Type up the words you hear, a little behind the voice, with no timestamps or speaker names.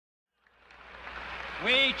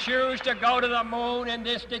We choose to go to the moon in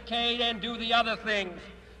this decade and do the other things,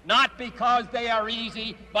 not because they are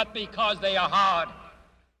easy, but because they are hard.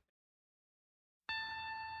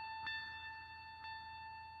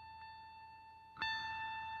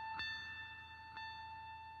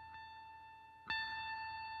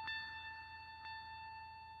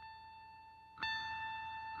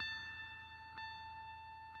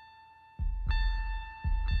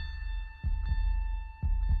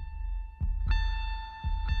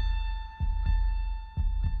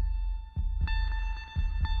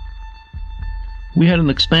 We had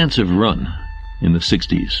an expansive run in the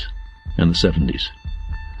 60s and the 70s.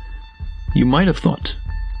 You might have thought,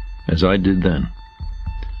 as I did then,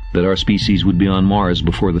 that our species would be on Mars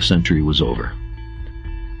before the century was over.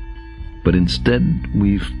 But instead,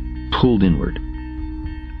 we've pulled inward.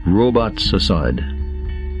 Robots aside,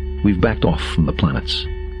 we've backed off from the planets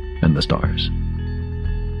and the stars.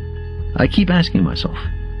 I keep asking myself,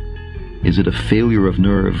 is it a failure of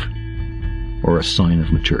nerve or a sign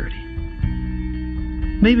of maturity?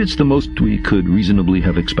 Maybe it's the most we could reasonably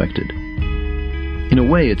have expected. In a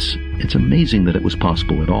way, it's amazing that it was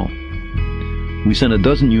possible at all. We sent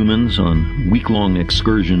 12 humans on week-long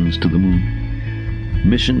excursions to the moon,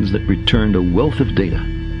 missions that returned a wealth of data,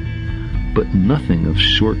 but nothing of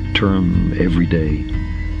short-term, everyday,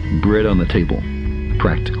 bread-on-the-table,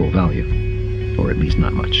 practical value, or at least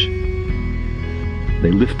not much.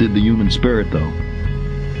 They lifted the human spirit, though.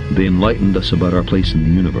 They enlightened us about our place in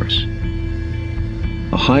the universe.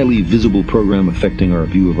 A highly visible program affecting our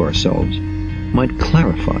view of ourselves might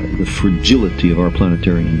clarify the fragility of our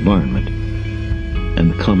planetary environment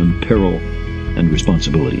and the common peril and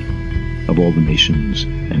responsibility of all the nations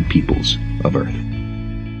and peoples of Earth.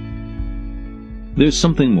 There's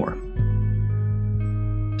something more.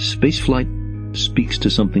 Spaceflight speaks to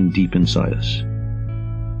something deep inside us.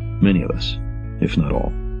 Many of us, if not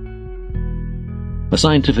all. A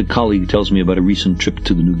scientific colleague tells me about a recent trip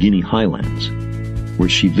to the New Guinea highlands, where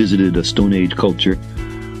she visited a Stone Age culture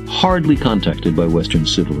hardly contacted by Western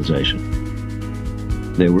civilization.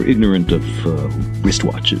 They were ignorant of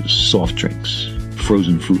wristwatches, soft drinks,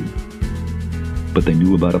 frozen food. But they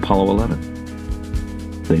knew about Apollo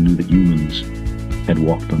 11. They knew that humans had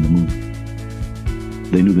walked on the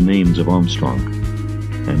moon. They knew the names of Armstrong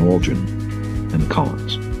and Aldrin and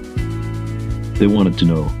Collins. They wanted to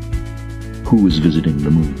know who was visiting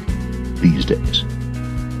the moon these days.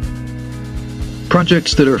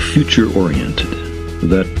 Projects that are future-oriented,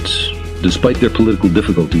 that, despite their political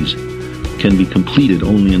difficulties, can be completed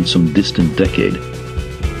only in some distant decade,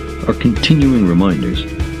 are continuing reminders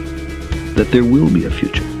that there will be a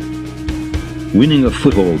future. Winning a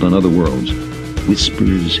foothold on other worlds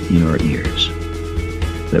whispers in our ears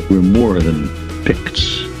that we're more than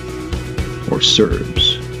Picts, or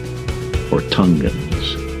Serbs, or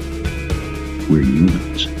Tongans. We're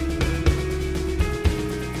humans.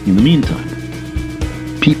 In the meantime,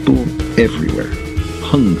 people everywhere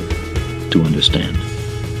hunger to understand.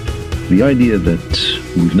 The idea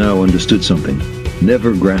that we've now understood something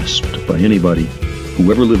never grasped by anybody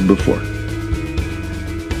who ever lived before.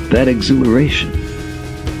 That exhilaration,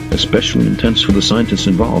 especially intense for the scientists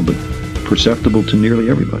involved, but perceptible to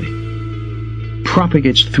nearly everybody,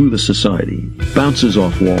 propagates through the society, bounces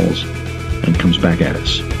off walls, and comes back at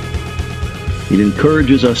us. It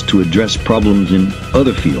encourages us to address problems in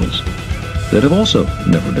other fields that have also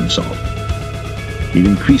never been solved. It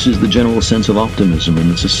increases the general sense of optimism in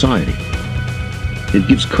the society. It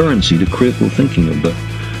gives currency to critical thinking of the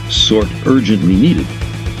sort urgently needed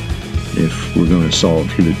if we're going to solve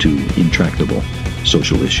hitherto intractable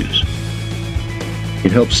social issues.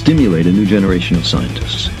 It helps stimulate a new generation of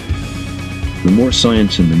scientists. The more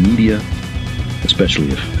science in the media, especially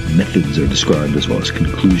if methods are described as well as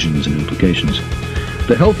conclusions and implications,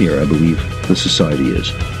 the healthier, I believe, the society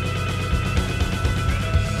is.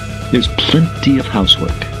 There's plenty of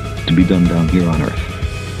housework to be done down here on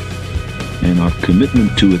Earth, and our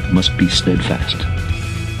commitment to it must be steadfast.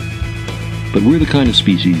 But we're the kind of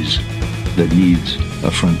species that needs a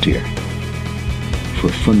frontier for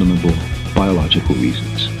fundamental biological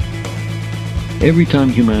reasons. Every time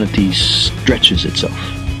humanity stretches itself,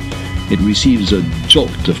 it receives a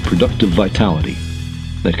jolt of productive vitality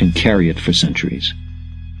that can carry it for centuries.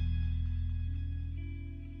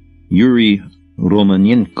 Yuri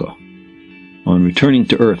Romanenko, on returning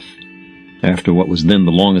to Earth after what was then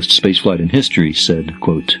the longest spaceflight in history, said,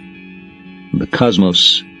 quote, "The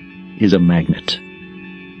cosmos is a magnet.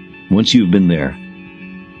 Once you've been there,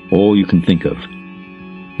 all you can think of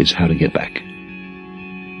is how to get back."